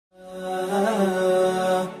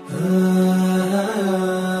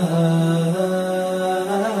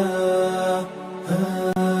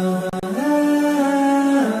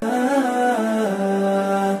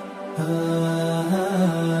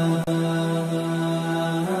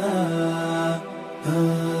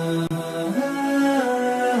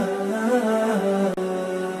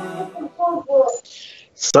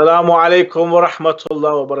Assalamu alaikum wa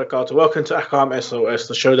rahmatullahi wa barakatuh. Welcome to Ahkam SoS,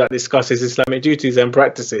 the show that discusses Islamic duties and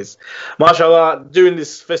practices. MashaAllah, during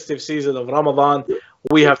this festive season of Ramadan,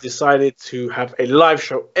 we have decided to have a live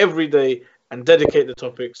show every day and dedicate the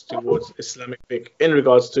topics towards Islamic fiqh in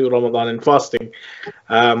regards to Ramadan and fasting.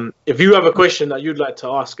 If you have a question that you'd like to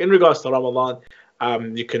ask in regards to Ramadan,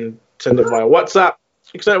 you can send it via WhatsApp,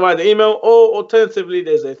 you can send it via the email, or alternatively,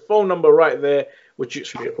 there's a phone number right there, which you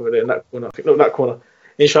should be over there in that corner. I think, no, that corner.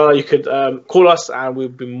 Inshallah, you could call us and we'll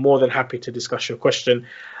be more than happy to discuss your question.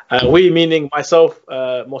 We, meaning myself,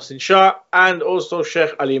 Mohsin Shah, and also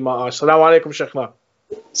Sheikh Ali Maash. Assalamu alaikum, Sheikhna.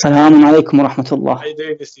 Assalamu alaikum wa rahmatullah. How are you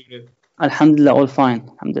doing this evening? Alhamdulillah, all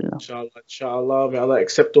fine. Alhamdulillah. Inshallah. May Allah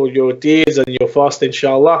accept all your deeds and your fast,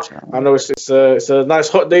 inshallah. I know it's a nice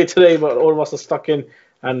hot day today, but all of us are stuck in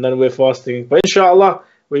and then we're fasting. But inshallah,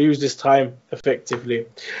 we'll use this time effectively.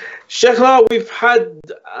 Sheikhna, we've had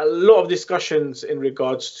a lot of discussions in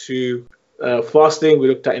regards to fasting. We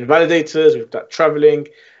looked at invalidators, we looked at traveling,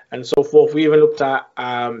 and so forth. We even looked at,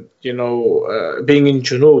 being in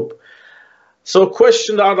junub. So a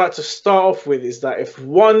question that I'd like to start off with is that if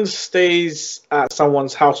one stays at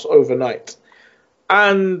someone's house overnight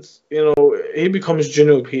and, he becomes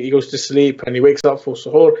junub, he goes to sleep and he wakes up for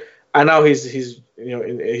suhoor, and now he's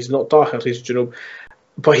not tahir, he's junub,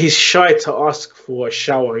 but he's shy to ask for a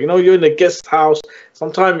shower. You're in a guest house.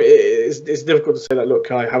 Sometimes it's difficult to say that, look,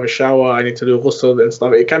 can I have a shower? I need to do ghusl and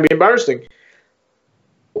stuff. It can be embarrassing.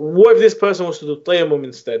 What if this person wants to do tayammum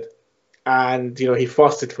instead and, he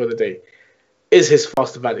fasted for the day? Is his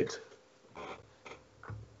fast valid?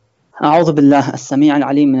 أعوذ بالله السميع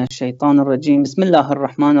العليم من الشيطان الرجيم بسم الله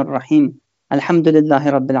الرحمن الرحيم الحمد لله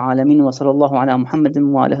رب العالمين وصلى الله على محمد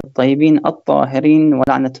وآله الطيبين الطاهرين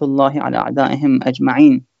ولعنة الله على أعدائهم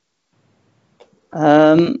أجمعين.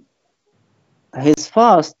 His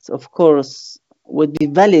fast, of course, would be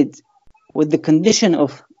valid with the condition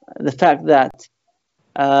of the fact that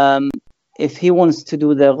if he wants to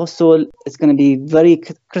do the ghusl, it's going to be very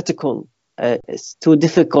critical. It's too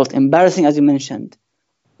difficult, embarrassing, as you mentioned.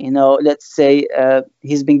 Let's say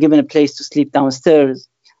he's been given a place to sleep downstairs,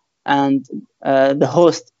 and the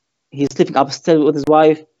host, he's sleeping upstairs with his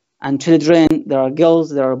wife and children. There are girls,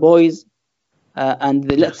 there are boys,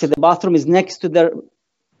 and let's say the bathroom is next to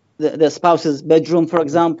the spouse's bedroom, for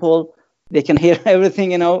example. They can hear everything,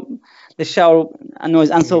 the shower noise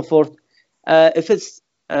and so forth. If it's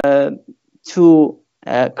too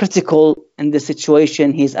critical in this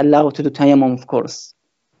situation, he's allowed to do tayammum, of course.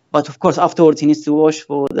 But of course, afterwards, he needs to wash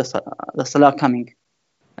for the salah coming,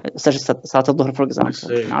 such as Salat al-Dhuhr, for example.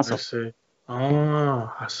 I see.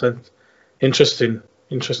 Hassan. Interesting.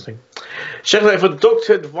 Sheikh, if a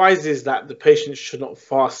doctor advises that the patient should not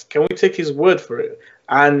fast, can we take his word for it?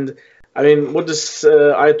 And, what does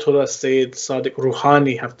Ayatollah Sayyid Sadiq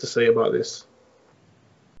Rouhani have to say about this?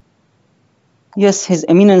 Yes, His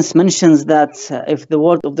Eminence mentions that if the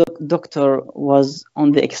word of the doctor was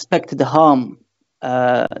on the expected harm,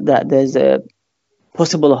 that there's a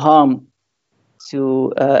possible harm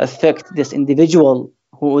to affect this individual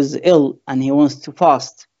who is ill and he wants to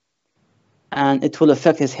fast, and it will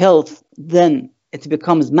affect his health, then it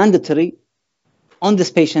becomes mandatory on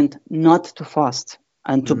this patient not to fast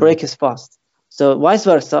and to break his fast. So vice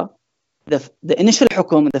versa, the initial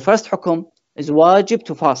hukum, the first hukum, is wajib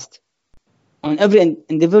to fast on every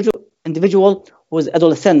individual who is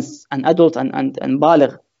adolescent and adult and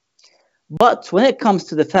baligh. But when it comes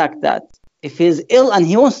to the fact that if he is ill and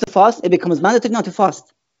he wants to fast, it becomes mandatory not to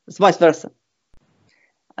fast. It's vice versa.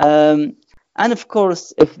 And of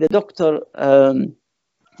course, if the doctor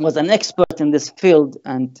was an expert in this field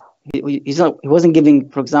and he wasn't giving,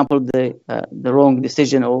 for example, the wrong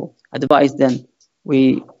decision or advice, then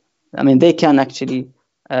they can actually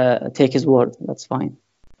take his word. That's fine.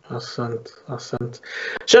 Asant.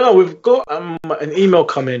 Shana, we've got an email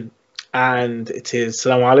coming, and it is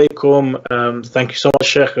Assalamu alaikum. Thank you so much,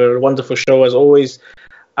 Sheikh. A wonderful show as always.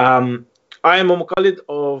 I am a Muqallid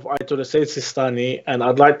of Ayatollah Sayyid Sistani, and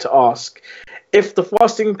I'd like to ask, if the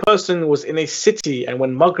fasting person was in a city and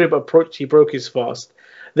when Maghrib approached he broke his fast,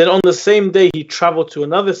 then on the same day he traveled to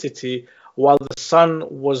another city while the sun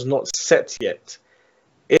was not set yet,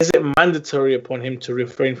 is it mandatory upon him to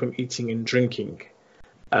refrain from eating and drinking?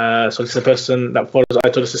 So it's a person that follows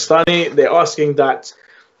Ayatollah Sistani. They're asking that,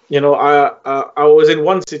 I was in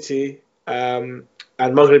one city and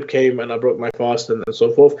Maghrib came and I broke my fast and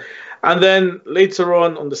so forth. And then later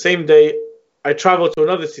on the same day, I traveled to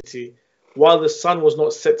another city while the sun was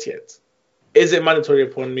not set yet. Is it mandatory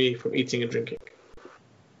upon me from eating and drinking?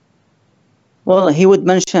 Well, he would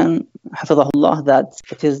mention, Hafidhahullah, that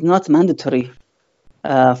it is not mandatory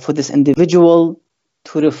for this individual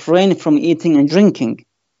to refrain from eating and drinking,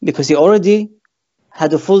 because he already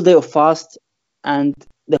had a full day of fast, and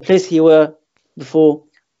the place he were before,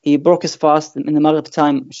 he broke his fast in the Maghrib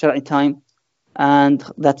time, Shari'i time, and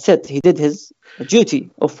that's it. He did his duty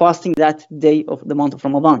of fasting that day of the month of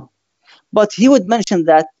Ramadan. But he would mention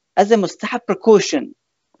that as a mustahab precaution,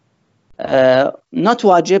 not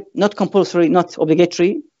wajib, not compulsory, not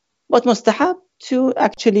obligatory, but mustahab, to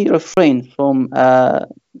actually refrain from the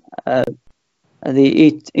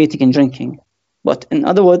eating and drinking. But in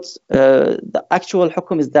other words, the actual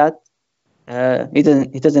hukum is that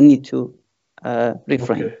he doesn't need to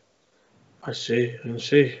refrain. Okay. I see.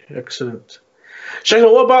 Excellent. Sheikh,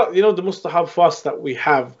 what about, the mustahab fast that we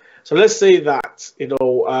have? So let's say that,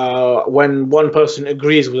 when one person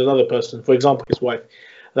agrees with another person, for example, his wife,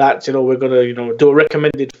 that, we're going to, do a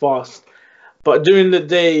recommended fast. But during the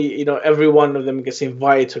day, every one of them gets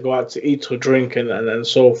invited to go out to eat or drink and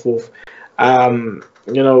so forth. Does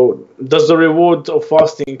the reward of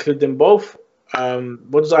fasting include them both?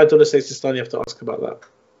 What does Ayatollah say, Sistani? You have to ask about that.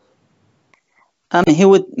 He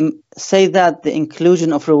would say that the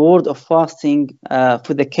inclusion of reward of fasting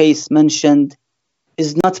for the case mentioned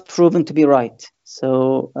is not proven to be right.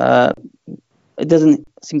 So it doesn't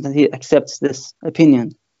seem that he accepts this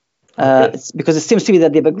opinion. Okay. It's because it seems to be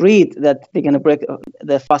that they've agreed that they're going to break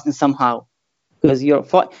the fasting somehow. Because you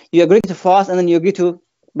agree to fast and then you agree to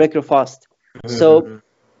break your fast. So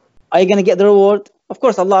are you going to get the reward? Of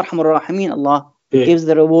course, Allah Arhamur Rahimeen, Allah gives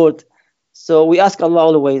the reward. So we ask Allah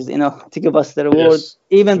always, to give us the reward,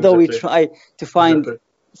 even though we try to find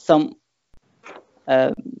some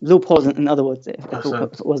loopholes, in other words, if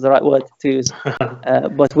it was the right word to use.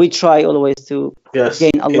 But we try always to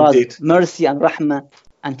gain Allah's mercy and rahmah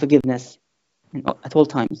and forgiveness at all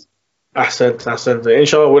times. Ahsant.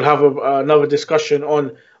 Inshallah, we'll have another discussion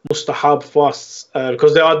on mustahab fasts,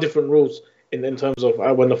 because there are different rules in terms of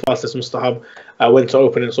when the fast is mustahab, when to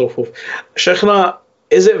open and so forth. Shaykhna,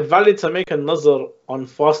 is it valid to make a nazar on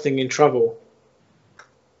fasting in travel?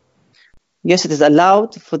 Yes, it is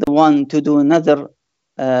allowed for the one to do another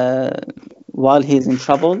while he is in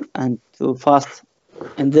travel, and to fast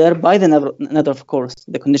and there by the nadar, of course,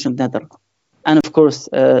 the condition of nadar. And of course,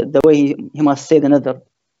 the way he must say the nadar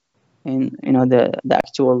in the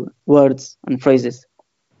actual words and phrases.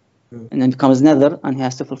 And then it becomes nadar, and he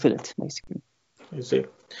has to fulfill it, basically. You see.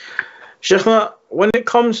 Shaykhna, when it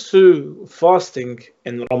comes to fasting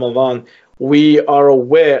in Ramadan, we are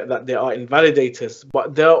aware that there are invalidators,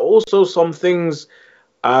 but there are also some things,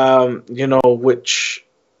 which,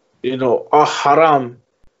 are haram,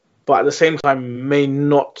 but at the same time may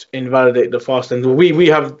not invalidate the fast. And we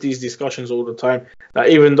have these discussions all the time, that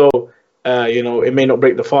even though, it may not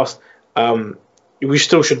break the fast, we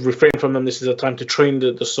still should refrain from them. This is a time to train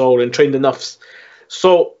the soul and train the nafs.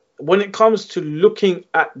 So when it comes to looking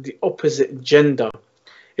at the opposite gender,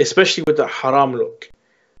 especially with the haram look,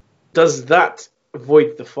 does that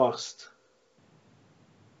void the fast?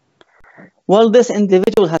 Well, this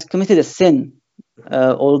individual has committed a sin,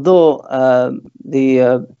 although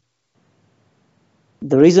the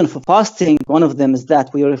reason for fasting, one of them is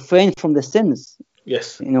that we refrain from the sins.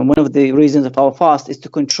 Yes. One of the reasons of our fast is to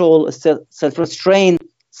control, self-restraint,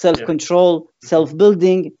 self-control,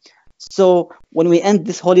 self-building. So when we end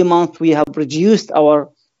this holy month, we have reduced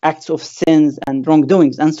our acts of sins and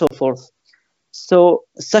wrongdoings and so forth. So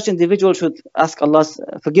such individual should ask Allah's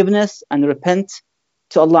forgiveness and repent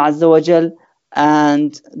to Allah Azza wa Jal,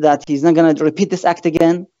 and that he's not going to repeat this act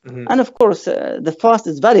again. And of course, the fast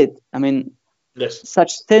is valid. I mean,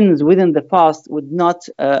 such sins within the fast would not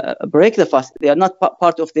break the fast. They are not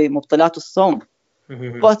part of the mubtalat as-sawm.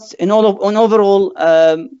 But in overall,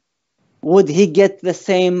 would he get the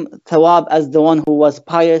same thawab as the one who was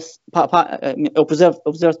pious,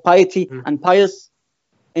 observed piety and pious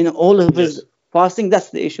in all of his fasting? That's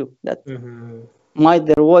the issue. That might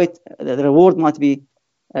the reward might be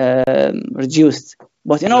reduced.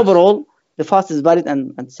 But in overall, the fast is valid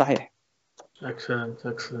and sahih. Excellent.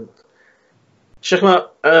 Shaykhna,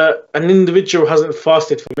 an individual hasn't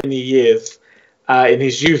fasted for many years in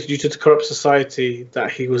his youth due to the corrupt society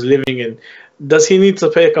that he was living in. Does he need to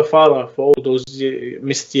pay kafara for all those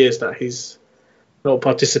missed years that he's not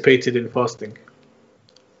participated in fasting?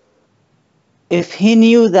 If he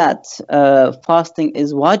knew that fasting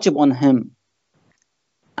is wajib on him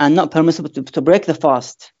and not permissible to break the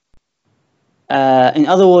fast, in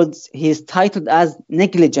other words, he is titled as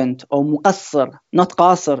negligent or muqassir, not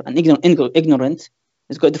qasir and ignorant.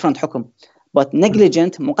 It's got a different hukum. But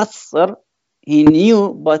negligent, muqassir, he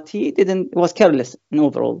knew, but he was careless in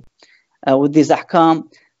overall. With these ahkam,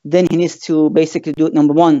 then he needs to basically do,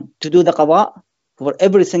 number one, to do the qada for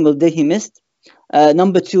every single day he missed,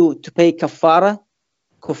 Number two, to pay kafara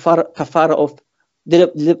of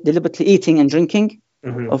deliberately eating and drinking,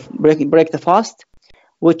 of break the fast,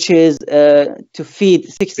 which is to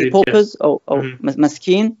feed 60 paupers or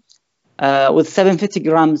maskeen with 750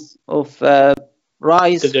 grams of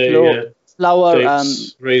rice, flour,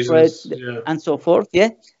 raisins, bread, and so forth. Yeah,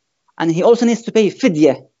 and he also needs to pay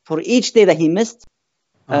fidya for each day that he missed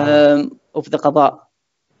of the qada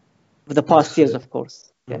of the past years, of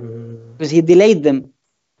course. Yeah, because he delayed them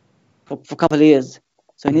for a couple of years,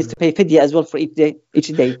 so he needs to pay fidya as well for each day,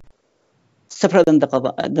 separate than the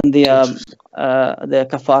qada, than the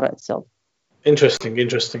kafara itself.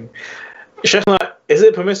 Interesting. Sheikhna, is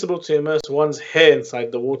it permissible to immerse one's hair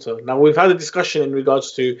inside the water? Now, we've had a discussion in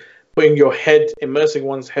regards to putting your head, immersing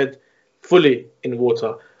one's head fully in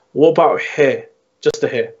water. What about hair? Just the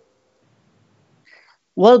hair?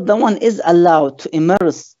 Well, the one is allowed to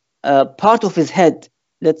immerse part of his head,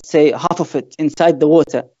 let's say half of it, inside the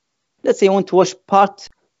water. Let's say you want to wash part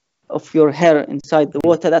of your hair inside the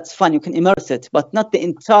water, that's fine, you can immerse it, but not the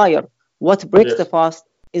entire. What breaks the fast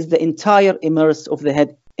is the entire immerse of the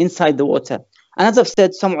head inside the water. And as I've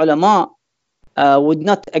said, some ulama would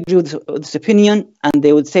not agree with this opinion, and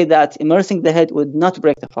they would say that immersing the head would not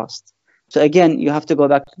break the fast. So again, you have to go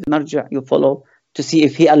back to the marja you follow to see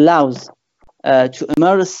if he allows to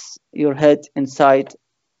immerse your head inside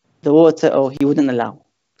the water or he wouldn't allow.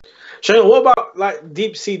 Shayna, what about like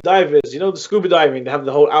deep sea divers? You know, the scuba diving, they have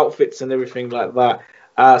the whole outfits and everything like that.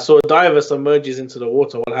 So a diver submerges into the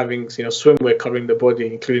water while having, swimwear covering the body,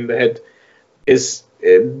 including the head.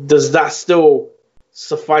 Does that still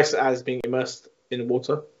suffice as being immersed in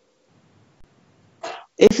water?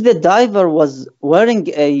 If the diver was wearing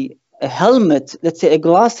a helmet, let's say a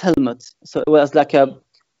glass helmet, so it was like a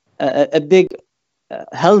big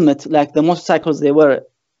helmet, like the motorcycles they wear,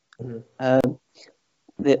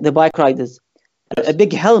 the bike riders, a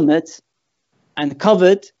big helmet and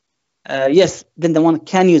covered, yes, then the one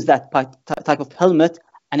can use that type of helmet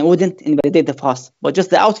and it wouldn't invalidate the fast. But just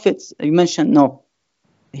the outfits you mentioned, no,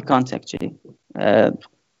 he can't actually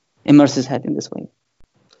immerse his head in this way.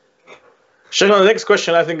 Sheikh, the next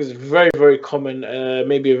question I think is very, very common,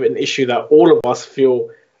 maybe an issue that all of us feel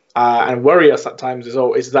and worry us at times as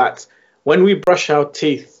well, is that when we brush our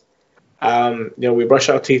teeth, we brush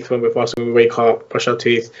our teeth when we're fasting, we wake up, brush our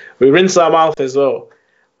teeth, we rinse our mouth as well.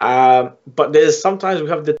 But sometimes we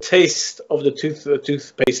have the taste of the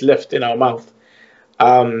toothpaste left in our mouth.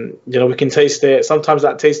 We can taste it. Sometimes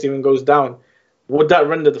that taste even goes down. Would that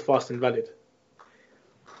render the fast invalid?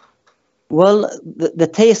 Well, the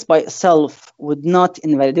taste by itself would not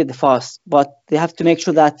invalidate the fast, but they have to make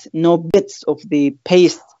sure that no bits of the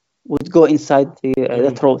paste would go inside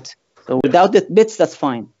the throat. So without the bits, that's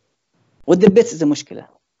fine. With the bits is a mushkila,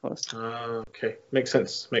 of course. Okay, makes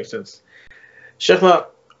sense. Sheikhna,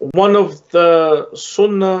 one of the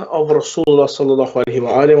sunnah of Rasulullah sallallahu alaihi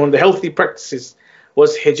wasallam, one of the healthy practices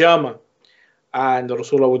was hijama, and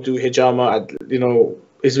Rasulullah would do hijama.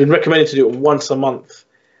 It's been recommended to do it once a month,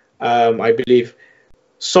 I believe.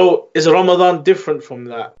 So is Ramadan different from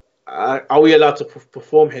that? Are we allowed to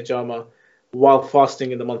perform hijama while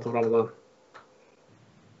fasting in the month of Ramadan?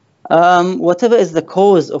 Whatever is the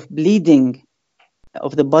cause of bleeding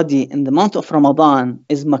of the body in the month of Ramadan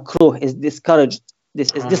is makruh, is discouraged,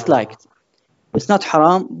 this is disliked. It's not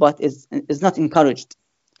haram, but it's not encouraged.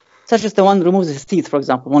 Such as the one removes his teeth, for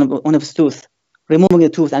example, one of his tooth, removing the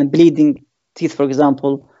tooth and bleeding teeth, for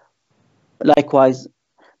example. Likewise,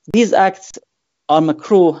 these acts are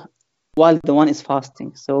makruh while the one is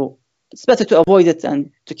fasting. So it's better to avoid it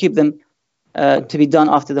and to keep them to be done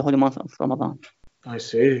after the holy month of Ramadan. I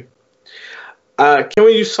see. Can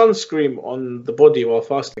we use sunscreen on the body while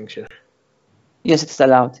fasting, Sheikh? Yes, it's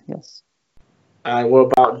allowed, yes. And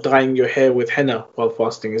what about dyeing your hair with henna while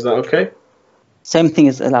fasting? Is that okay? Same thing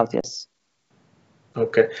is allowed, yes.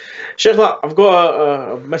 Okay. Sheikh, I've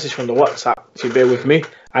got a message from the WhatsApp, so bear with me.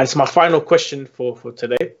 And it's my final question for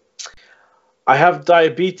today. I have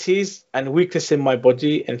diabetes and weakness in my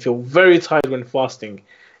body and feel very tired when fasting.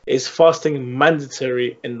 Is fasting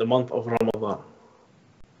mandatory in the month of Ramadan?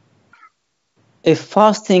 If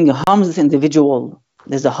fasting harms this individual,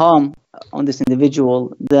 there's a harm on this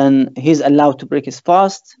individual, then he's allowed to break his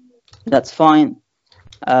fast. That's fine.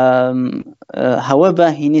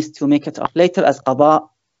 However, he needs to make it up later as qada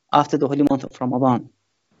after the holy month of Ramadan.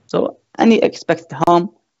 So any expected harm,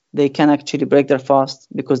 they can actually break their fast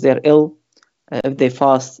because they're ill. If they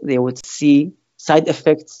fast, they would see side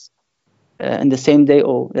effects in the same day,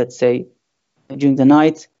 or let's say during the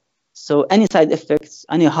night. So any side effects,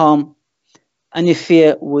 any harm, any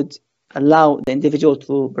fear would allow the individual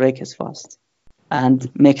to break his fast and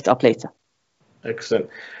make it up later. Excellent.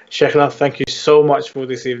 Sheikhna, thank you so much for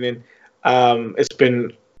this evening. It's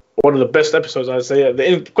been one of the best episodes, I'd say.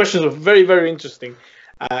 The questions were very, very interesting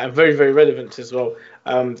and very, very relevant as well.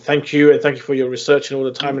 Thank you, and thank you for your research and all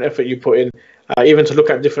the time and effort you put in, even to look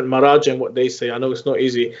at different maraj and what they say. I know it's not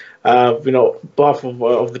easy. Behalf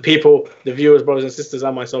of the people, the viewers, brothers and sisters,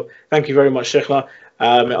 and myself, thank you very much, Sheikhna.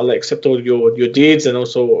 May Allah accept all your deeds and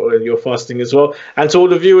also your fasting as well. And to all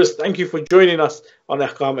the viewers, thank you for joining us on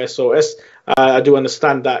Ahkam SOS. I do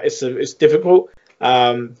understand that it's difficult,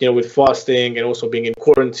 with fasting and also being in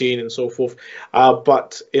quarantine and so forth.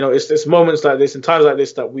 But it's moments like this and times like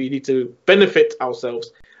this that we need to benefit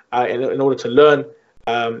ourselves in order to learn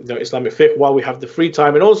Islamic fiqh while we have the free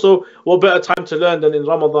time. And also, what better time to learn than in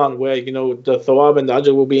Ramadan, where the thawab and the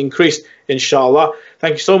ajr will be increased, inshallah.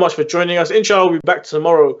 Thank you so much for joining us. Inshallah, we'll be back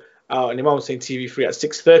tomorrow on Imam Hussein TV 3 at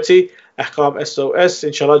 6:30. Ahkam SOS.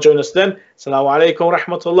 Inshallah, join us then. Assalamu alaikum wa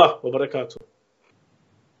rahmatullah wa barakatuh.